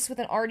place with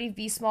an already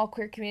V-small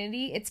queer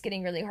community, it's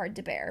getting really hard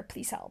to bear.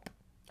 Please help.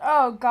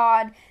 Oh,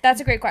 God.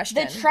 That's a great question.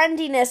 The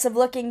trendiness of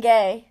looking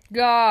gay.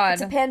 God.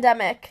 It's a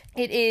pandemic.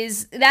 It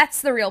is.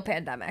 That's the real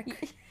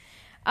pandemic.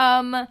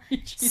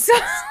 So,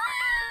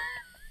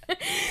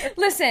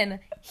 listen,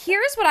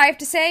 here's what I have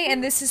to say,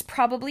 and this is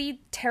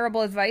probably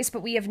terrible advice,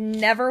 but we have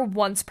never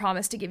once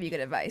promised to give you good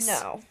advice.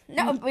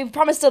 No, we've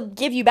promised to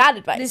give you bad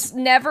advice.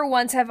 Never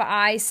once have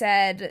I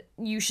said,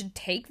 you should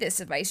take this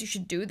advice, you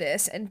should do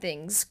this, and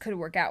things could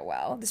work out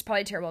well. This is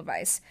probably terrible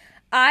advice.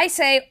 I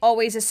say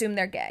always assume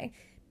they're gay.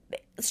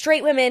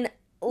 Straight women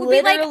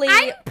literally be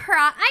like,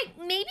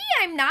 maybe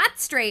I'm not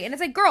straight, and it's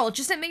like, girl,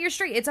 just admit you're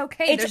straight. It's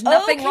okay. There's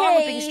nothing wrong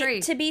with being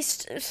straight.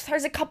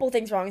 There's a couple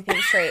things wrong with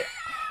being straight,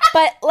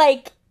 but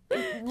like,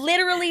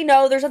 literally,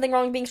 no, there's nothing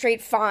wrong with being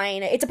straight.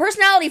 Fine, it's a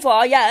personality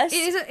flaw. Yes,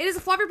 it is a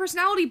flaw of your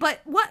personality,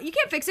 but what, you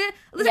can't fix it.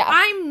 Listen, yeah.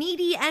 I'm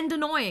needy and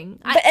annoying,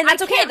 and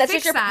that's okay. That's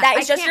just that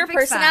is just your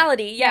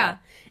personality. Yeah,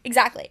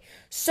 exactly.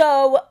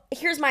 So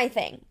here's my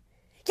thing.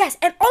 Yes,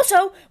 and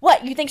also,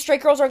 what, you think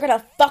straight girls are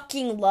gonna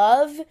fucking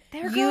love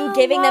you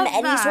giving them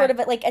any sort of,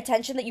 like,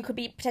 attention that you could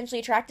be potentially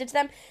attracted to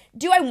them?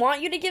 Do I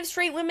want you to give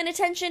straight women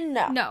attention?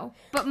 No. No,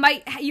 but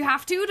might you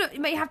have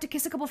to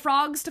kiss a couple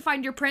frogs to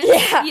find your prince?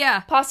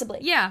 Yeah. Possibly.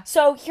 Yeah.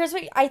 So, here's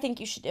what I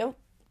think you should do.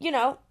 You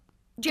know.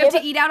 Do you have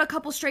to eat out a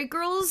couple straight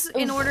girls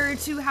in order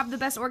to have the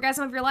best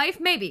orgasm of your life?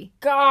 Maybe.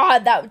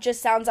 God, that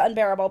just sounds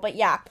unbearable, but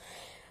yeah.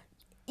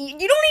 You don't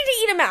need to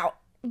eat them out,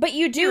 but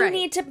you do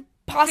need to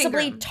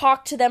possibly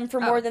talk to them for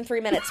more than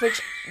 3 minutes,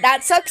 which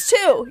that sucks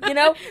too, you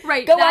know?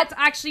 Right. Go that's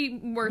actually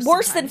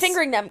worse than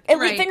fingering them. At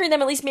least fingering them,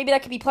 at least maybe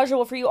that could be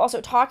pleasurable for you. Also,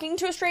 talking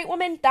to a straight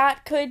woman,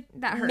 that could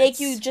make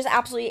you just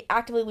absolutely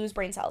actively lose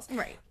brain cells.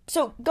 Right.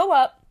 So go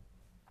up,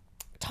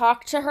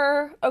 talk to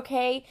her,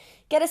 okay?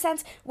 Get a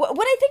sense. What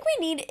I think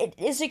we need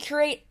is to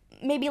curate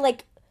maybe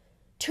like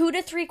 2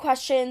 to 3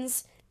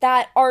 questions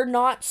that are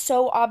not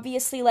so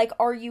obviously like,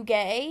 are you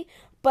gay?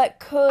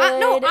 But could...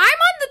 No, I'm on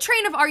the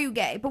train of are you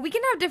gay, but we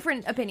can have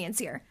different opinions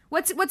here.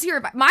 What's your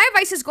advice? My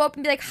advice is go up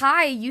and be like,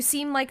 hi, you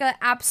seem like an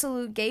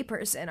absolute gay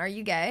person. Are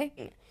you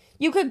gay?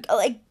 You could,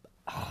 like...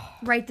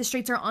 Right, the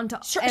straights are onto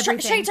everything.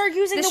 Straights are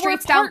using the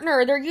word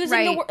partner. They're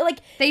using the word, like...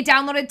 They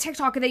downloaded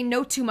TikTok and they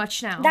know too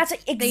much now. That's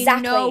exactly.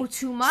 They know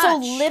too much. So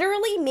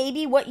literally,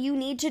 maybe what you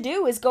need to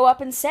do is go up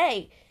and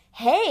say,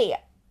 hey,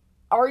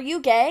 are you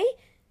gay?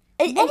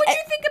 What would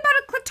you think about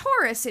a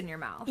clitoris in your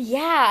mouth?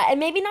 Yeah, and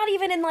maybe not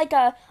even in like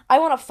a I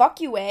want to fuck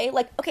you way.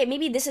 Like, okay,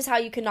 maybe this is how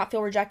you could not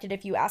feel rejected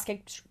if you ask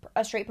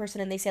a straight person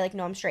and they say like,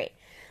 no, I'm straight.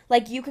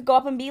 Like, you could go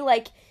up and be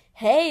like,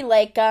 hey,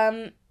 like,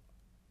 trying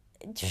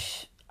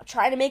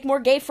to make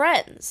more gay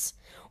friends.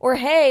 Or,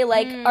 hey,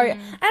 like, I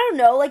don't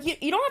know, like,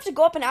 you don't have to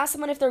go up and ask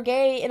someone if they're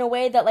gay in a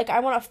way that, like,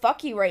 I want to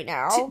fuck you right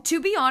now. To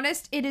be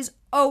honest, it has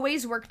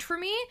always worked for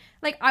me.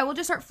 Like, I will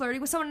just start flirting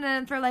with someone, and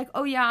then if they're like,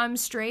 oh, yeah, I'm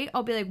straight,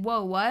 I'll be like,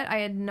 whoa, what? I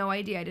had no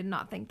idea. I did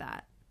not think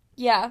that.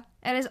 Yeah.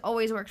 It has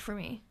always worked for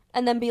me.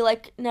 And then be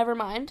like, never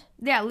mind.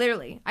 Yeah,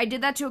 literally. I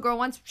did that to a girl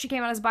once. She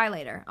came out as bi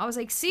later. I was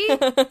like, see?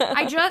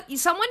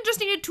 Someone just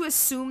needed to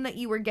assume that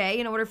you were gay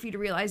in order for you to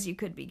realize you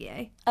could be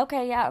gay.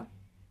 Okay, yeah.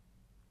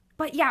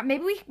 But yeah,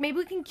 maybe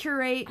we can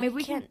curate. Maybe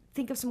we can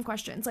think of some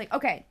questions. Like,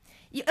 okay,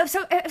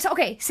 so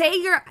okay, say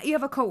you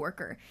have a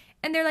coworker,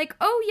 and they're like,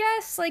 oh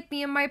yes, like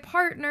me and my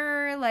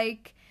partner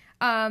like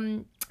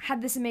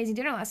had this amazing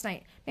dinner last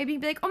night. Maybe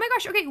you'd be like, oh my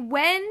gosh, okay,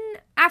 when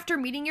after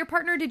meeting your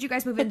partner did you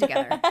guys move in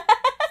together?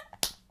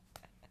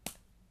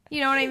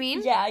 You know what I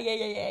mean?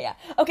 Yeah.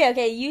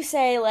 Okay. You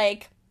say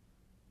like,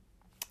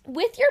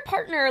 with your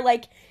partner,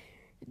 like,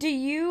 do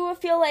you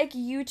feel like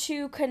you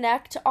two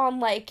connect on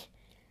like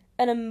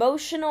an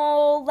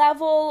emotional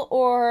level,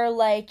 or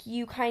like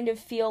you kind of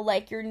feel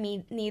like your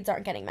needs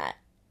aren't getting met?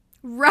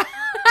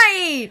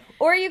 Right.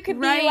 Or you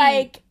could be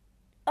like,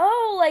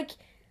 oh, like,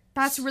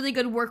 that's really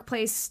good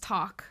workplace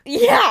talk.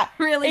 Yeah,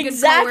 really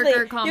exactly. Good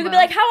coworker combo. You could be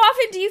like, how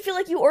often do you feel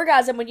like you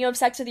orgasm when you have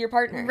sex with your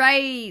partner?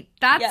 Right.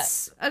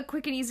 That's a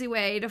quick and easy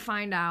way to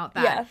find out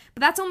that. Yeah.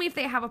 But that's only if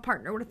they have a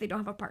partner. What if they don't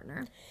have a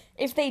partner?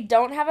 If they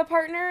don't have a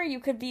partner, you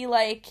could be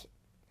like,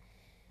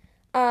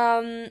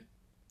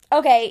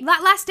 okay.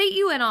 Last date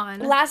you went on.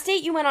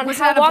 Was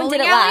how long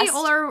did it last?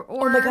 Or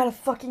oh my god, a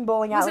fucking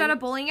bowling alley. Was it a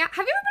bowling alley?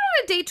 Have you ever been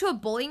on a date to a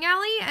bowling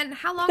alley? And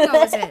how long ago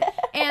was it?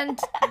 And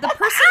the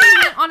person you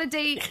went on a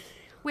date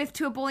with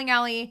to a bowling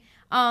alley,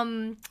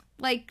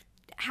 like,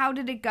 how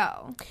did it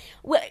go?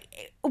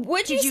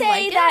 Would you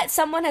say like that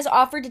someone has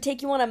offered to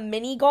take you on a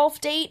mini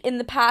golf date in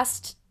the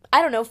past,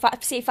 I don't know,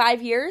 say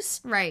 5 years?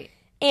 Right.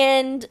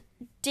 And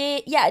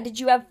did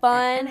you have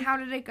fun? And how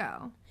did it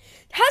go?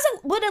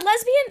 Would a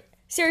lesbian,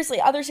 seriously,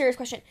 other serious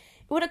question,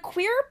 would a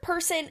queer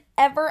person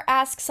ever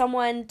ask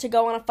someone to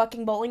go on a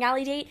fucking bowling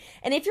alley date?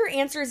 And if your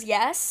answer is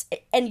yes,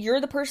 and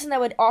you're the person that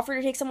would offer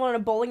to take someone on a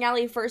bowling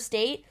alley first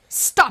date,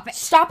 stop it.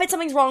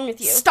 Something's wrong with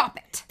you. Stop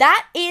it.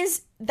 That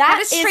is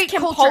straight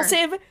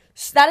compulsive. Culture.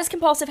 That is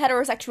compulsive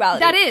heterosexuality.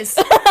 That is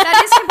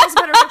compulsive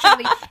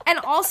heterosexuality. And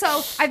also,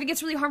 I think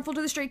it's really harmful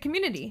to the straight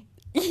community.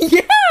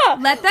 Yeah.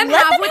 Let them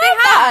have what they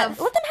have.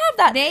 Let them have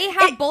that. They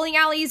have bowling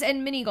alleys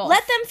and mini golf.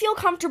 Let them feel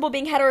comfortable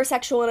being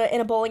heterosexual in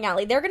a bowling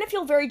alley. They're going to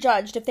feel very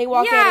judged if they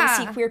walk in and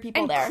see queer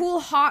people there. Cool,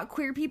 hot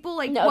queer people,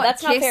 like,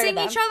 that's not fair to kissing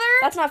them. each other?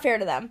 That's not fair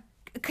to them.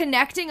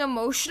 Connecting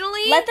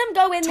emotionally? Let them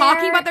go in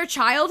talking about their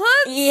childhoods?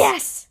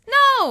 Yes.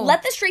 No.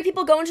 Let the straight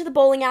people go into the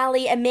bowling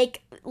alley and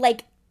make,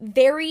 like,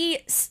 very,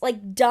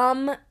 like,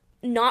 dumb,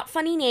 not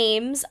funny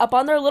names up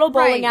on their little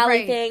bowling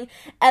alley thing.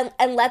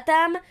 And let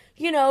them,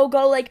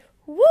 go, like,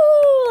 woo,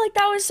 like,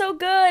 that was so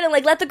good. And,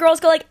 like, let the girls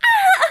go, like,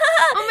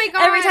 ah! Oh, my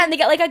God. Every time they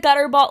get, like, a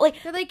gutter ball. Like,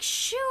 they're like,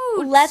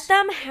 shoot. Let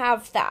them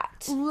have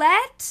that.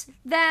 Let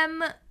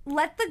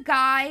the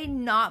guy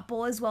not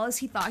bowl as well as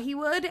he thought he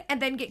would,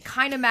 and then get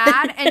kind of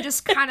mad and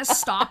just kind of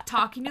stop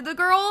talking to the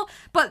girl.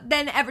 But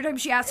then every time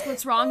she asks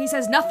what's wrong, he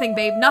says, nothing,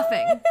 babe,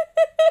 nothing.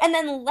 And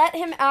then let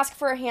him ask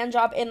for a hand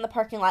job in the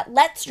parking lot.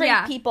 Let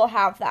straight people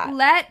have that.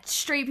 Let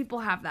straight people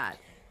have that.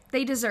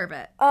 They deserve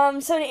it.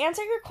 So to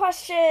answer your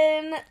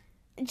question,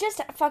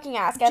 just fucking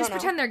ask. I don't know. Just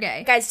pretend they're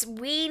gay. Guys,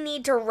 we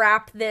need to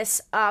wrap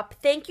this up.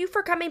 Thank you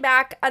for coming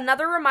back.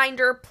 Another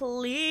reminder,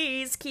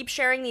 please keep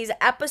sharing these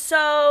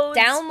episodes.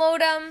 Download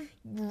them.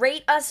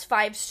 Rate us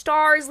 5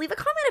 stars. Leave a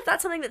comment if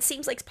that's something that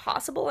seems like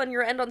possible on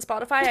your end on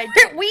Spotify.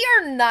 We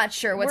are not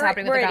sure what's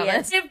happening with the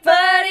comments.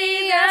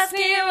 Everybody's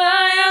asking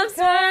why I'm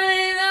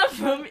turning up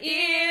from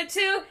ear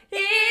to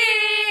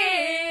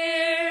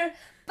ear.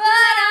 But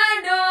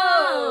I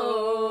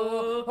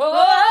know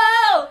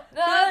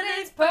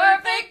nothing's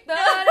perfect.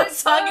 What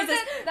song is this?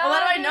 Why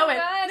do I know it?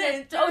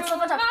 Oh, it's so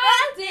much of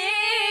my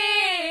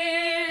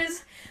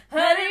tears.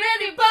 Honey,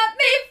 ready, put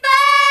me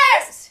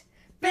first.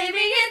 Baby,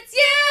 it's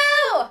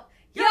you.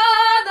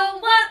 You're the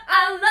one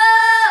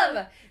I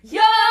love.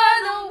 You're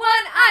the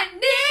one I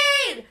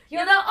need.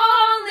 You're the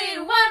only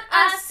one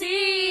I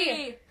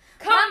see.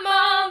 Come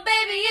on,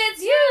 baby,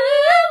 it's you.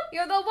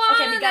 You're the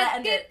one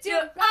that gets you.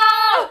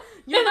 Oh,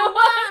 you're the one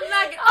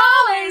I can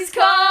always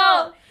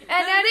call.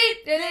 And I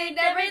need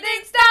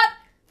everything stop.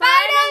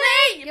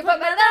 Finally, you put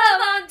my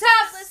love on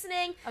top.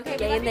 Listening. Okay,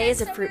 Gay and They is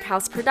a Fruit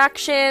House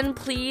production.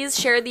 Please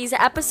share these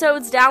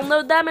episodes,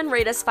 download them, and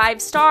rate us 5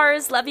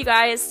 stars. Love you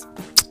guys.